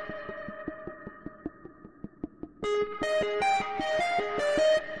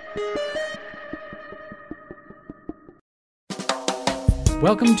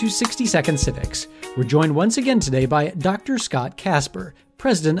 Welcome to 60 Second Civics. We're joined once again today by Dr. Scott Casper,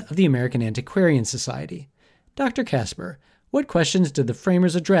 President of the American Antiquarian Society. Dr. Casper, what questions did the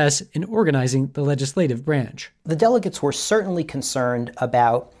framers address in organizing the legislative branch? The delegates were certainly concerned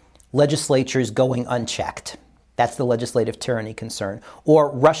about legislatures going unchecked. That's the legislative tyranny concern, or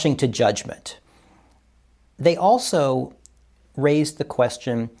rushing to judgment. They also raised the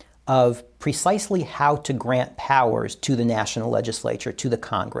question of precisely how to grant powers to the national legislature, to the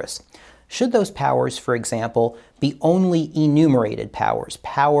Congress. Should those powers, for example, be only enumerated powers,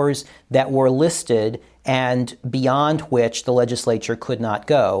 powers that were listed and beyond which the legislature could not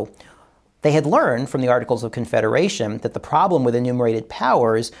go? They had learned from the Articles of Confederation that the problem with enumerated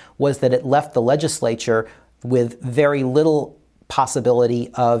powers was that it left the legislature with very little possibility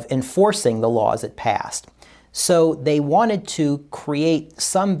of enforcing the laws it passed. So they wanted to create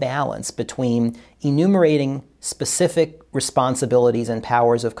some balance between enumerating specific responsibilities and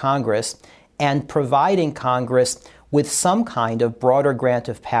powers of Congress and providing Congress with some kind of broader grant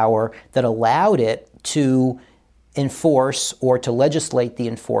of power that allowed it to enforce or to legislate the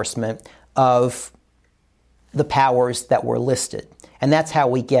enforcement of the powers that were listed. And that's how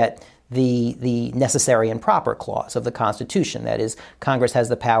we get the necessary and proper clause of the Constitution. That is, Congress has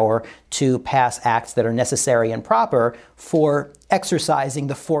the power to pass acts that are necessary and proper for exercising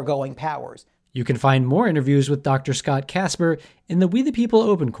the foregoing powers. You can find more interviews with Dr. Scott Casper in the We the People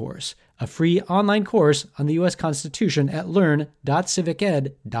Open course, a free online course on the U.S. Constitution at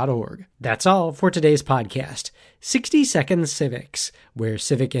learn.civiced.org. That's all for today's podcast, 60 Second Civics, where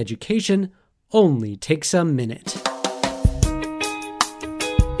civic education only takes a minute.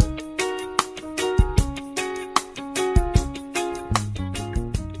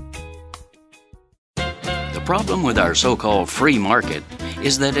 The problem with our so-called free market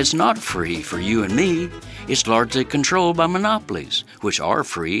is that it's not free for you and me. It's largely controlled by monopolies, which are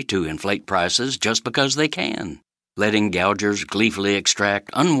free to inflate prices just because they can, letting gougers gleefully extract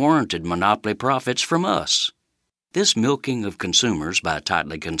unwarranted monopoly profits from us. This milking of consumers by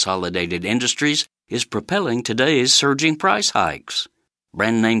tightly consolidated industries is propelling today's surging price hikes.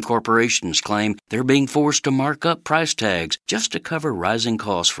 Brand-name corporations claim they're being forced to mark up price tags just to cover rising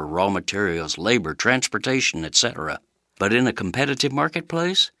costs for raw materials, labor, transportation, etc. But in a competitive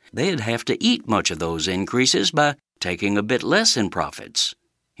marketplace, they'd have to eat much of those increases by taking a bit less in profits.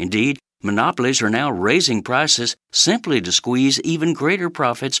 Indeed, monopolies are now raising prices simply to squeeze even greater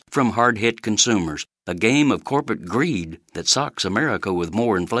profits from hard-hit consumers, a game of corporate greed that socks America with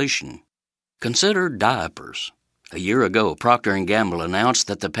more inflation. Consider diapers. A year ago, Procter & Gamble announced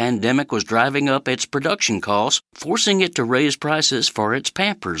that the pandemic was driving up its production costs, forcing it to raise prices for its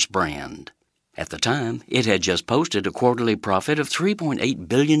Pampers brand. At the time, it had just posted a quarterly profit of $3.8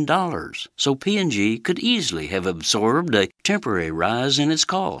 billion, so P&G could easily have absorbed a temporary rise in its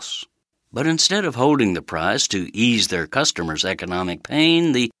costs. But instead of holding the price to ease their customers' economic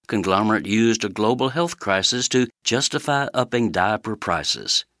pain, the conglomerate used a global health crisis to justify upping diaper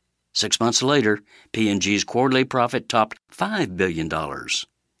prices. 6 months later, P&G's quarterly profit topped $5 billion.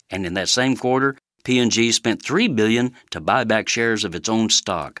 And in that same quarter, P&G spent $3 billion to buy back shares of its own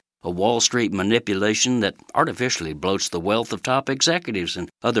stock, a Wall Street manipulation that artificially bloats the wealth of top executives and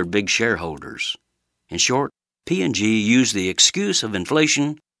other big shareholders. In short, P&G used the excuse of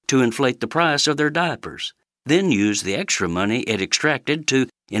inflation to inflate the price of their diapers, then used the extra money it extracted to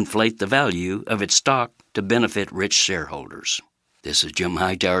inflate the value of its stock to benefit rich shareholders. This is Jim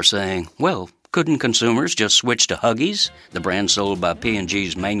Hightower saying, well, couldn't consumers just switch to Huggies, the brand sold by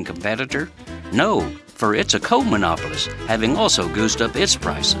P&G's main competitor? No, for it's a co-monopolist, having also goosed up its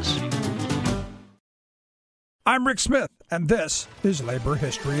prices. I'm Rick Smith, and this is Labor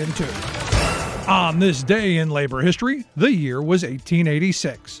History in 2. On this day in labor history, the year was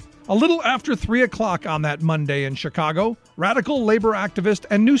 1886. A little after 3 o'clock on that Monday in Chicago, radical labor activist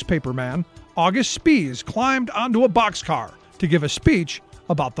and newspaperman August Spies climbed onto a boxcar to give a speech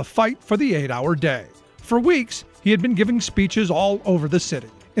about the fight for the 8-hour day. For weeks, he had been giving speeches all over the city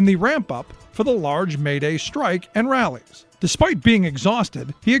in the ramp-up for the large May Day strike and rallies. Despite being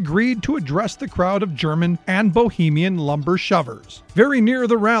exhausted, he agreed to address the crowd of German and Bohemian lumber shovers. Very near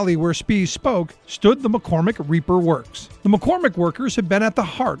the rally where Spies spoke stood the McCormick Reaper Works. The McCormick workers had been at the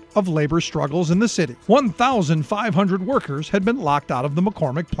heart of labor struggles in the city. 1,500 workers had been locked out of the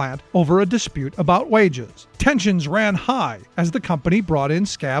McCormick plant over a dispute about wages. Tensions ran high as the company brought in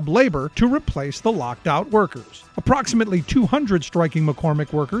scab labor to replace the locked-out workers. Approximately 200 striking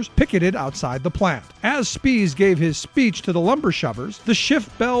McCormick workers picketed outside the plant. As Spies gave his speech to the lumber shovers, the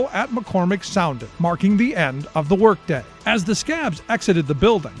shift bell at McCormick sounded, marking the end of the workday. As the scabs exited the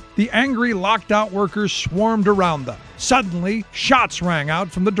building, the angry locked-out workers swarmed around them. Suddenly, shots rang out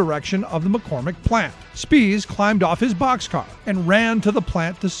from the direction of the McCormick plant. Spies climbed off his boxcar and ran to the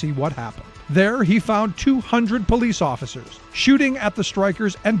plant to see what happened. There, he found 200 police officers shooting at the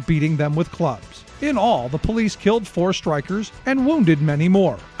strikers and beating them with clubs. In all, the police killed 4 strikers and wounded many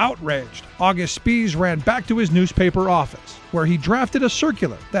more. Outraged, August Spies ran back to his newspaper office, where he drafted a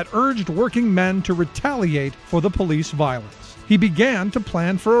circular that urged working men to retaliate for the police violence. He began to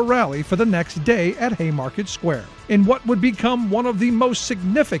plan for a rally for the next day at Haymarket Square, in what would become one of the most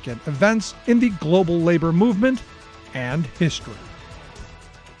significant events in the global labor movement and history.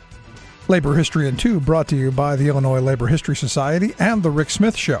 Labor History in 2 brought to you by the Illinois Labor History Society and The Rick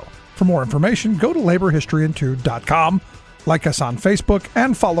Smith Show. For more information, go to laborhistoryin2.com, like us on Facebook,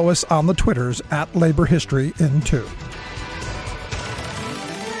 and follow us on the Twitters at Labor History in 2.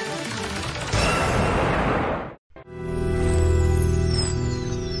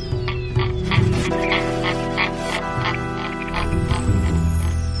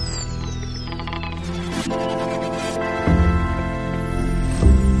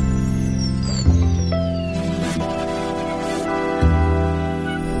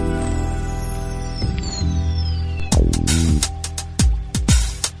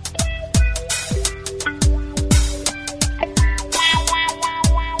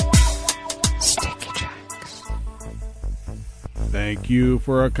 Thank you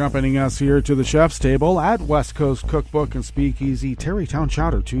for accompanying us here to the chef's table at West Coast Cookbook and Speakeasy Tarrytown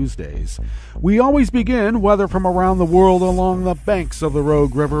Chowder Tuesdays. We always begin, whether from around the world, along the banks of the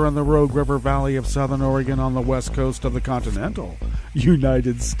Rogue River and the Rogue River Valley of Southern Oregon on the west coast of the continental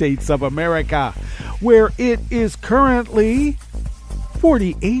United States of America, where it is currently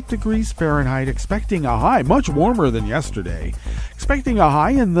 48 degrees Fahrenheit, expecting a high, much warmer than yesterday. Expecting a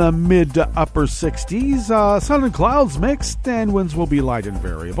high in the mid to upper 60s. Sun and clouds mixed, and winds will be light and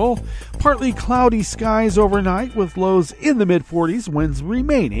variable. Partly cloudy skies overnight with lows in the mid 40s, winds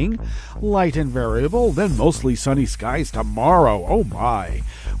remaining light and variable. Then mostly sunny skies tomorrow, oh my,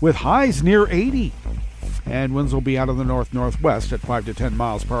 with highs near 80. And winds will be out of the north-northwest at 5 to 10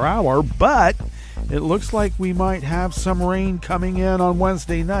 miles per hour, but it looks like we might have some rain coming in on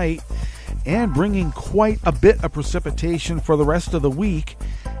Wednesday night and bringing quite a bit of precipitation for the rest of the week.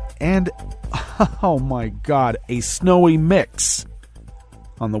 And, oh my God, a snowy mix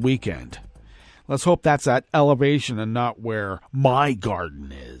on the weekend. Let's hope that's at elevation and not where my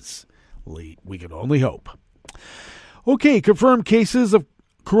garden is. We can only hope. Okay, confirmed cases of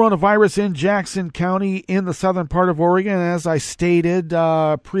coronavirus in Jackson County in the southern part of Oregon, as I stated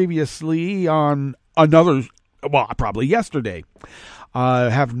previously on probably yesterday,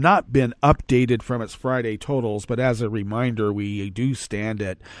 have not been updated from its Friday totals, but as a reminder, we do stand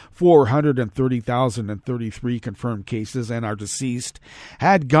at 430,033 confirmed cases, and our deceased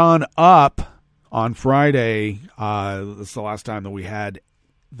had gone up on Friday. That's the last time that we had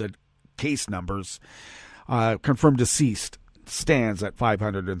the case numbers confirmed deceased. stands at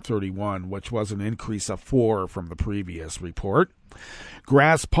 531, which was an increase of 4 from the previous report.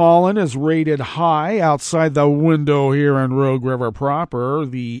 Grass pollen is rated high outside the window here in Rogue River proper.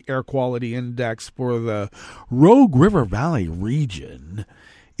 The air quality index for the Rogue River Valley region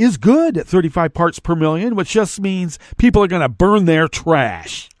is good at 35 parts per million, which just means people are going to burn their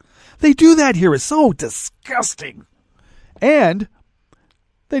trash. They do that here. It's so disgusting. And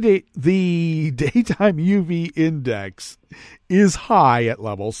the daytime UV index is high at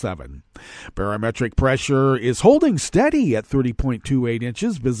level 7. Barometric pressure is holding steady at 30.28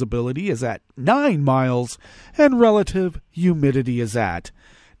 inches. Visibility is at 9 miles. And relative humidity is at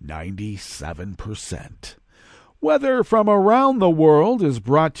 97%. Weather from around the world is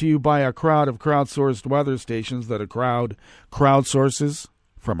brought to you by a crowd of crowdsourced weather stations that a crowd crowdsources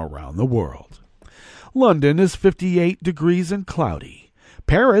from around the world. London is 58 degrees and cloudy.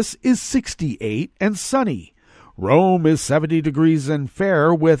 Paris is 68 and sunny. Rome is 70 degrees and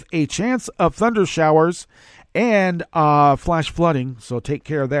fair with a chance of thunder showers and flash flooding, so take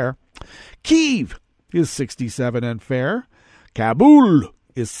care there. Kyiv is 67 and fair. Kabul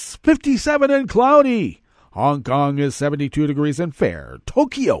is 57 and cloudy. Hong Kong is 72 degrees and fair.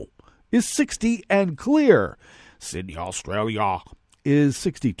 Tokyo is 60 and clear. Sydney, Australia is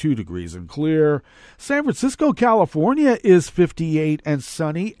 62 degrees and clear. San Francisco, California is 58 and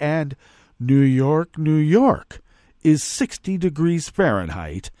sunny. And New York, New York is 60 degrees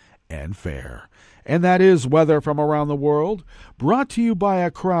Fahrenheit and fair. And that is weather from around the world, brought to you by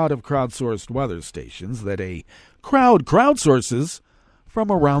a crowd of crowdsourced weather stations that a crowd crowdsources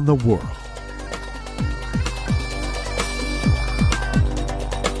from around the world.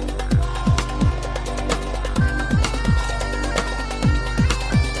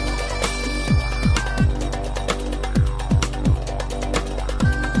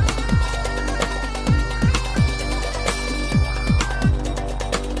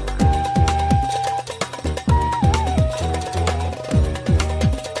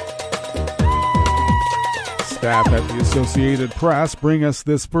 Staff at the Associated Press bring us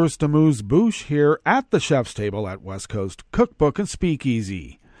this first amuse-bouche here at the chef's table at West Coast Cookbook and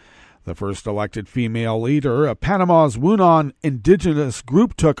Speakeasy. The first elected female leader of Panama's Wounaan Indigenous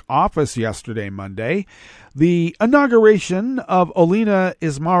group took office yesterday, Monday. The inauguration of Olina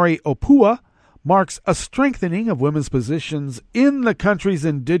Ismari Opua marks a strengthening of women's positions in the country's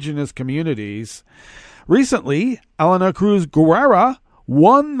indigenous communities. Recently, Elena Cruz Guerrera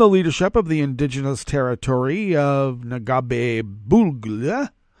won the leadership of the indigenous territory of Nagabe-Bulgla,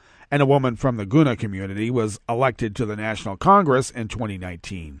 and a woman from the Guna community was elected to the National Congress in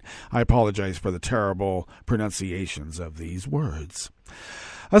 2019. I apologize for the terrible pronunciations of these words.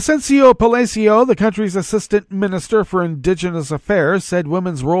 Ascencio Palacio, the country's assistant minister for Indigenous Affairs, said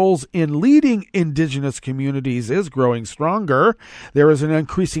women's roles in leading indigenous communities is growing stronger. There is an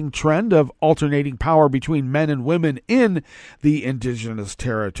increasing trend of alternating power between men and women in the indigenous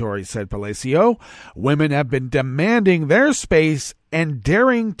territory, said Palacio. Women have been demanding their space and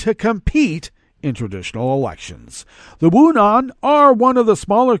daring to compete in traditional elections. The Wounaan are one of the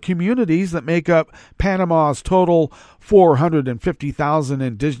smaller communities that make up Panama's total 450,000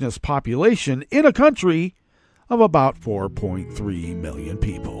 indigenous population in a country of about 4.3 million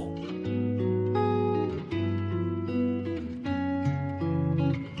people.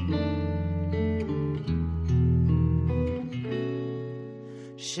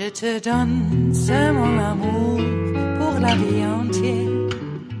 Je te donne c'est mon amour pour la vie entière.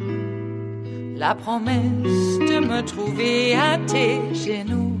 La promesse de me trouver à tes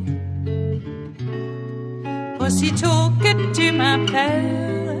genoux. Aussitôt que tu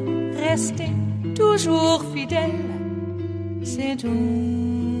m'appelles, rester toujours fidèle. C'est tout,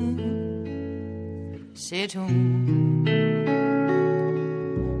 c'est tout.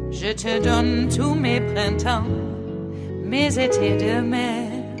 Je te donne tous mes printemps, mes étés de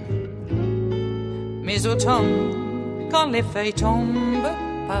mer, mes automnes quand les feuilles tombent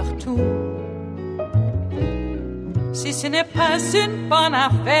partout. Si ce n'est pas une bonne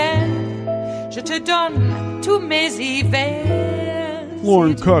affaire, je te donne tous mes hivers.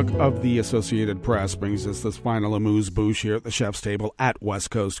 Lauren Cook of the Associated Press brings us this final amuse-bouche here at the chef's table at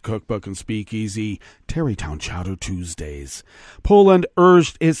West Coast Cookbook and Speakeasy, Tarrytown Chowder Tuesdays. Poland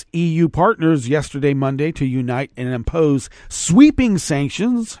urged its EU partners yesterday, Monday, to unite and impose sweeping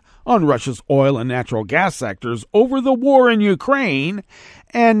sanctions on Russia's oil and natural gas sectors over the war in Ukraine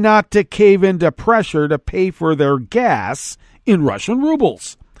and not to cave into pressure to pay for their gas in Russian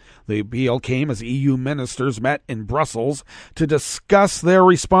rubles. The appeal came as EU ministers met in Brussels to discuss their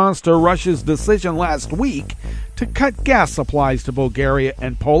response to Russia's decision last week to cut gas supplies to Bulgaria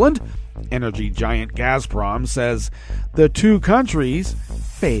and Poland Energy giant Gazprom says the two countries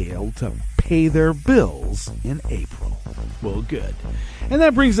failed to pay their bills in April. Well, good. And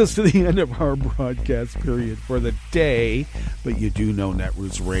that brings us to the end of our broadcast period for the day. But you do know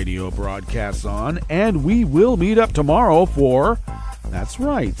Netroots Radio broadcasts on, and we will meet up tomorrow for, that's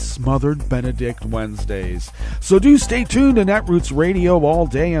right, Smothered Benedict Wednesdays. So do stay tuned to Netroots Radio all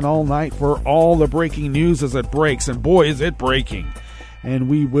day and all night for all the breaking news as it breaks. And boy, is it breaking. And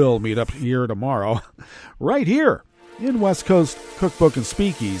we will meet up here tomorrow, right here in West Coast Cookbook and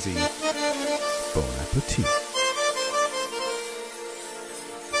Speakeasy. Bon appetit.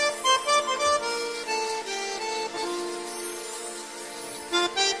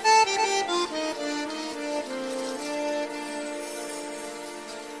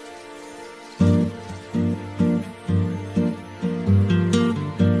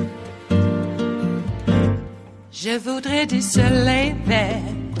 Je voudrais du soleil vert,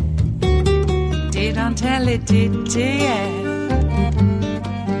 des dentelles et des théères,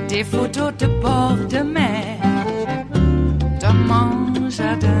 des photos de bord de mer, dans mon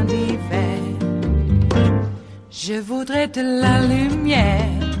jardin d'hiver. Je voudrais de la lumière,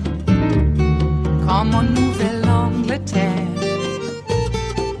 comme en Nouvelle-Angleterre.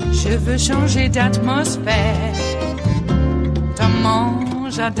 Je veux changer d'atmosphère, dans mon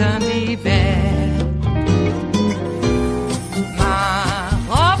jardin d'hiver.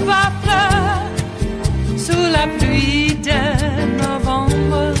 Robe à fleurs sous la pluie de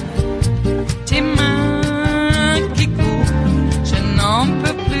novembre, tes mains qui courent, je n'en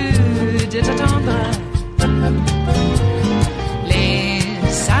peux plus de t'attendre. Les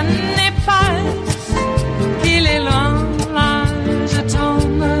années passent, il est loin, là je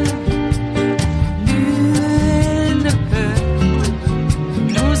tombe. Nul ne peut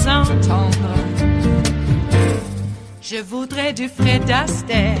nous entendre. Je voudrais du Fred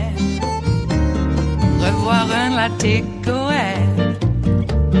Astaire, revoir un latte Goël.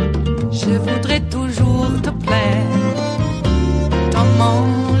 Je voudrais toujours te plaire dans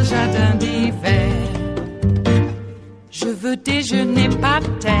mon jardin d'hiver. Je veux déjeuner par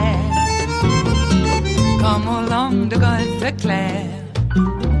terre, comme au long de golfe clair.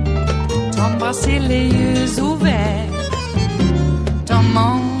 T'embrasser les yeux ouverts dans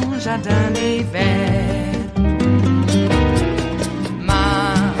mon jardin d'hiver.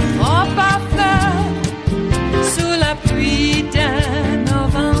 Pluie de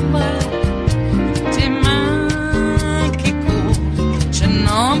novembre, tes mains qui courent, je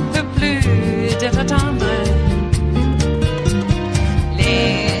n'en peux plus de t'attendre.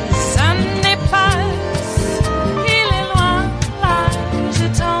 Les années passent, il est loin, là je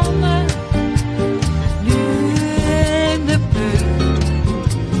tombe. Nul ne peut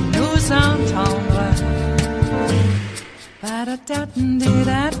nous entendre.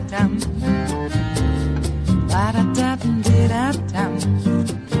 Ba-da-da-dum-di-da-dum. Ba-da-da-dum-di-da-dum.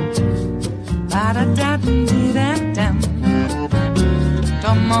 Ba-da-da-dum-di-da-dum.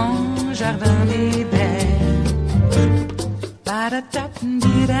 Dans mon jardin d'hiver.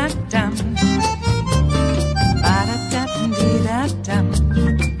 Ba-da-da-dum-di-da-dum. Ba-da-da-dum-di-da-dum.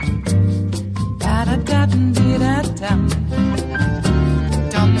 Ba-da-da-dum-di-da-dum.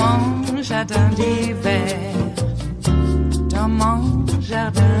 Dans mon jardin d'hiver. Dans mon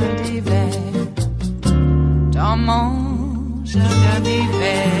jardin d'hiver. Dans mon jardin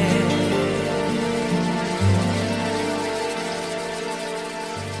d'hiver.